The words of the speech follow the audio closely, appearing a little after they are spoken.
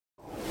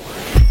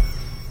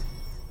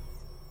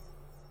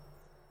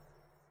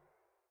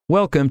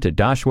Welcome to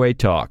Dashway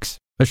Talks,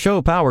 a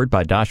show powered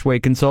by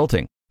Dashway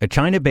Consulting, a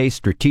China-based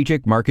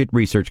strategic market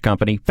research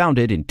company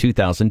founded in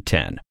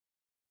 2010.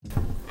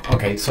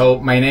 Okay, so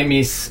my name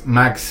is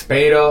Max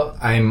Peiro.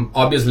 I'm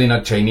obviously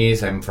not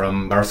Chinese. I'm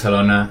from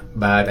Barcelona,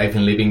 but I've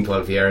been living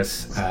 12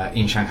 years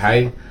in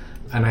Shanghai,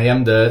 and I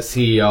am the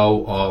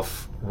CEO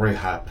of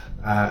Rehab.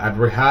 At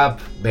Rehab,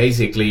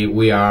 basically,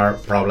 we are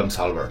problem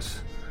solvers.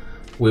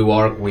 We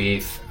work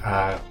with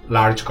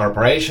large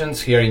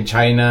corporations here in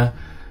China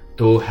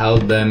to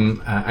help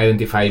them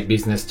identify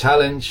business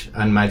challenge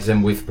and match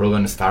them with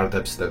proven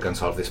startups that can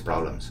solve these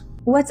problems.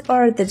 What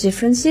are the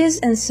differences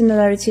and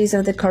similarities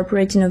of the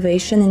corporate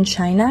innovation in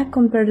China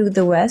compared with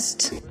the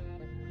West?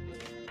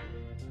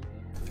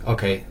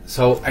 Okay,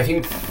 so I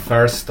think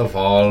first of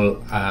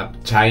all,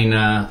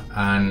 China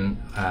and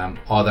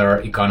other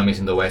economies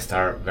in the West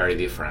are very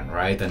different,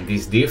 right? And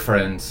these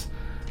differences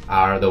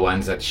are the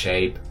ones that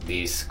shape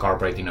this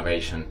corporate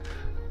innovation.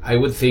 I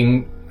would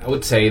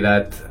say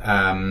that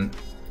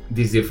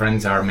these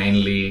differences are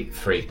mainly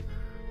three.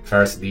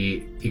 First,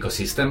 the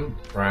ecosystem,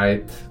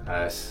 right?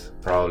 As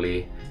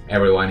probably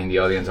everyone in the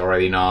audience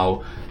already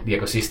know, the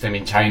ecosystem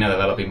in China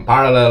developed in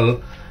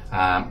parallel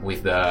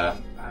with the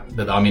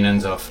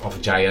dominance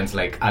of giants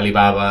like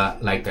Alibaba,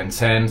 like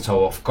Tencent.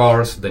 So of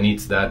course, the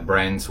needs that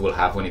brands will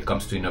have when it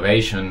comes to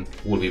innovation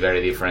will be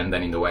very different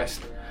than in the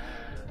West.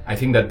 I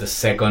think that the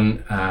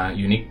second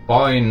unique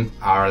point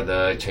are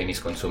the Chinese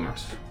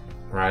consumers,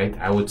 right?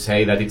 I would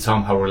say that it's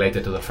somehow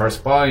related to the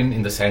first point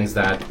in the sense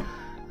that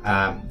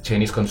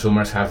Chinese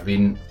consumers have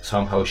been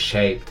somehow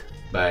shaped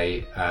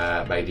by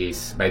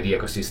the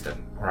ecosystem,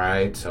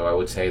 right? So I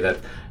would say that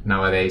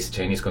nowadays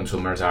Chinese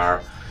consumers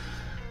are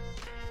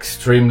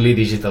extremely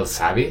digital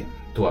savvy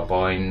to a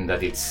point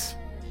that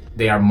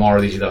they are more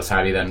digital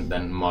savvy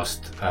than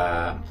most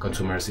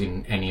consumers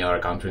in any other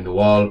country in the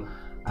world,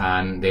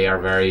 and they are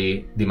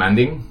very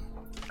demanding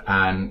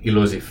and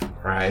elusive,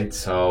 right?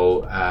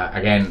 So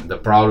again, the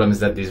problems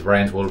that these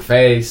brands will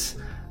face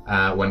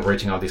when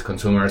reaching out these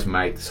consumers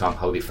might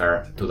somehow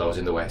differ to those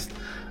in the West.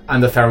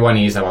 And the third one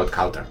is about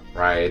culture,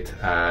 right?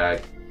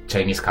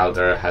 Chinese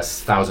culture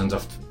has thousands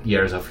of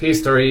years of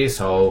history,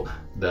 so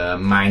the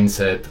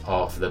mindset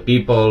of the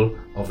people,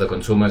 of the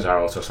consumers are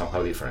also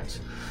somehow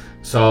different.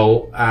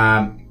 So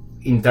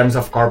in terms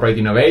of corporate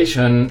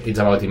innovation, it's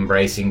about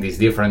embracing these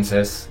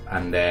differences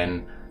and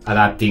then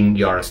adapting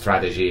your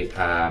strategy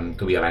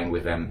to be aligned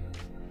with them.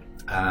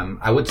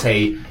 I would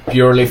say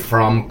purely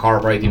from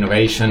corporate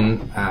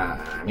innovation,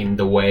 I mean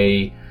the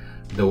way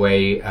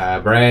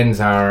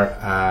brands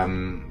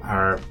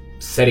are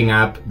setting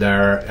up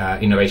their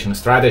innovation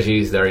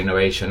strategies, their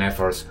innovation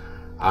efforts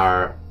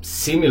are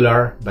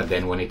similar, but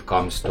then when it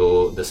comes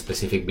to the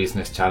specific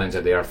business challenge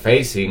that they are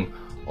facing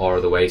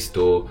or the ways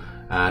to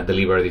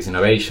deliver these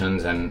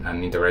innovations and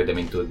integrate them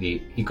into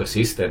the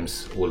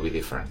ecosystems will be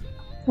different.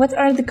 What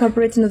are the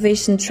corporate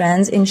innovation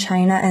trends in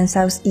China and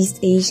Southeast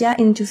Asia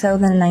in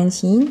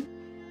 2019?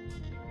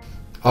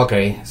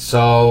 Okay,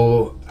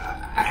 so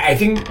I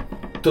think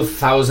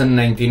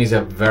 2019 is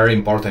a very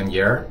important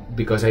year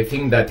because I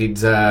think that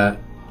it's a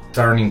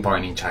turning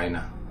point in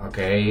China,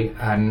 okay?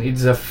 And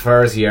it's the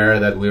first year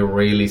that we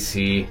really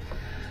see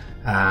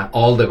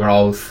all the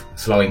growth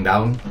slowing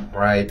down,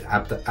 right?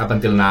 Up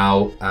until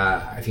now,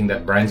 I think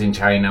that brands in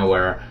China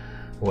were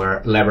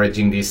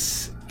leveraging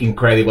this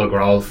incredible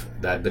growth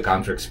that the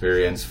country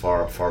experienced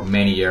for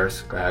many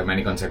years,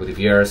 many consecutive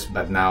years,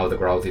 but now the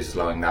growth is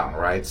slowing down,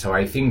 right? So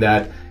I think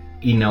that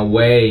in a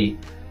way,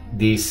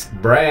 these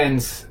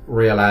brands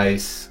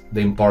realize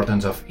the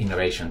importance of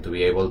innovation to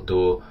be able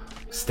to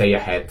stay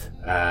ahead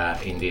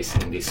in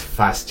this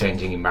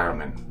fast-changing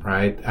environment,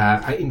 right?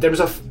 In terms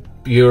of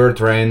pure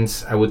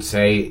trends, I would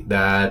say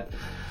that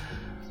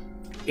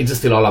it's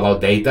still all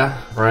about data,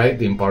 right?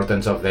 The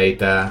importance of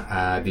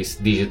data, this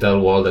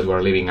digital world that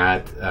we're living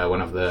at, one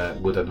of the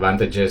good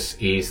advantages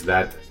is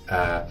that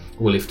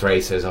we leave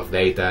traces of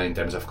data in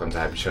terms of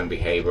consumption,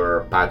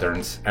 behavior,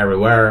 patterns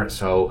everywhere.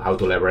 So how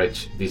to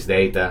leverage this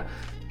data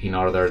in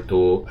order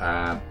to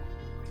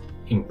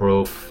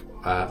improve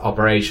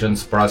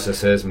operations,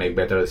 processes, make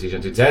better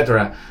decisions,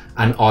 etc.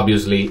 And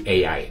obviously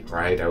AI,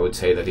 right? I would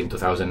say that in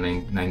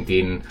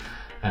 2019,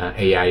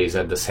 AI is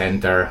at the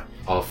center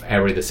of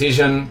every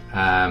decision.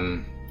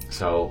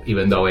 So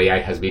even though AI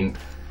has been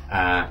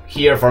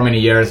here for many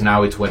years,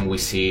 now it's when we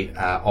see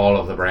all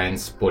of the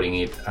brands putting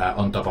it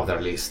on top of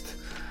their list.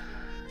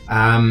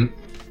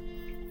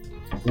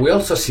 We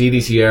also see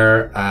this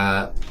year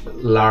a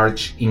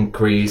large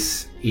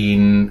increase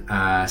in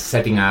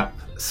setting up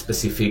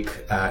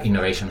specific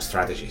innovation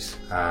strategies.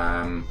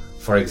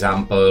 For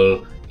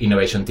example,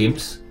 innovation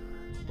teams,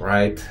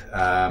 right?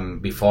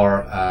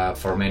 Before,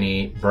 for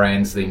many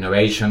brands, the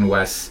innovation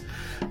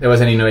there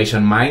was an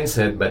innovation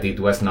mindset, but it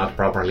was not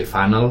properly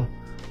funneled.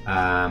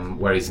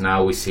 Whereas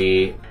now we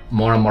see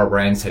more and more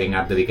brands setting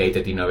up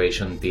dedicated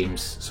innovation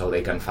teams so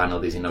they can funnel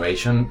this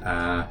innovation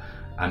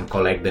and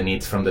collect the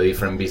needs from the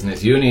different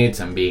business units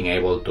and being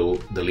able to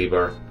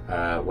deliver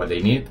what they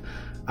need.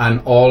 and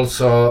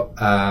also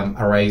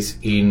a raise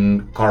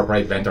in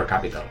corporate venture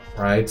capital,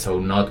 right? So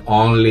not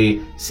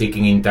only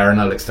seeking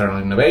internal,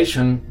 external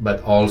innovation,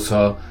 but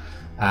also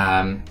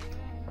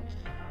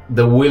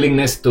the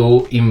willingness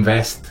to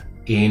invest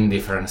in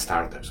different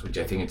startups, which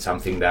I think is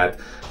something that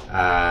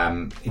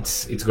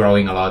it's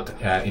growing a lot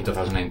in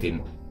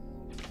 2019.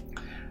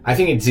 I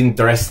think it's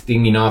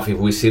interesting enough if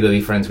we see the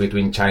difference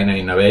between China and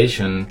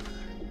innovation.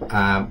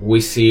 We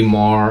see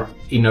more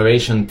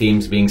innovation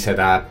teams being set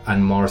up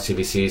and more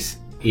CVCs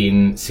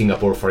in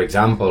Singapore, for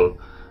example,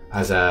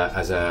 as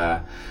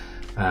a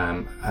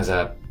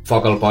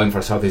focal point for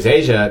Southeast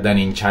Asia than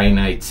in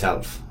China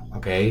itself.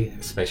 Okay,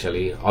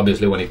 especially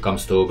obviously when it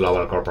comes to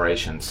global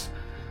corporations.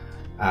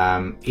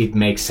 It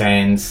makes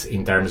sense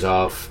in terms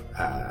of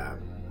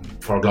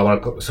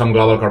some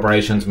global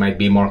corporations might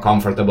be more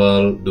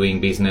comfortable doing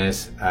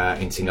business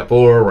in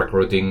Singapore,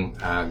 recruiting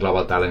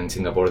global talent in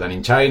Singapore than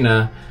in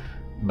China.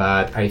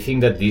 But I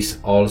think that this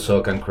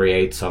also can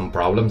create some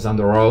problems down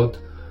the road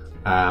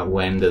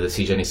when the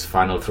decision is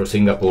funneled through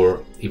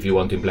Singapore. If you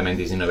want to implement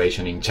this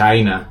innovation in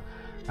China,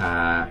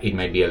 it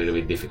might be a little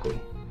bit difficult.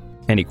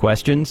 Any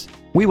questions?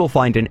 We will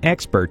find an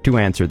expert to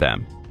answer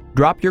them.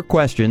 Drop your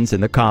questions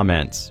in the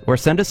comments or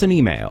send us an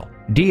email,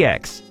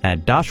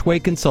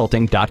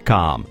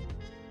 dx@dashwayconsulting.com.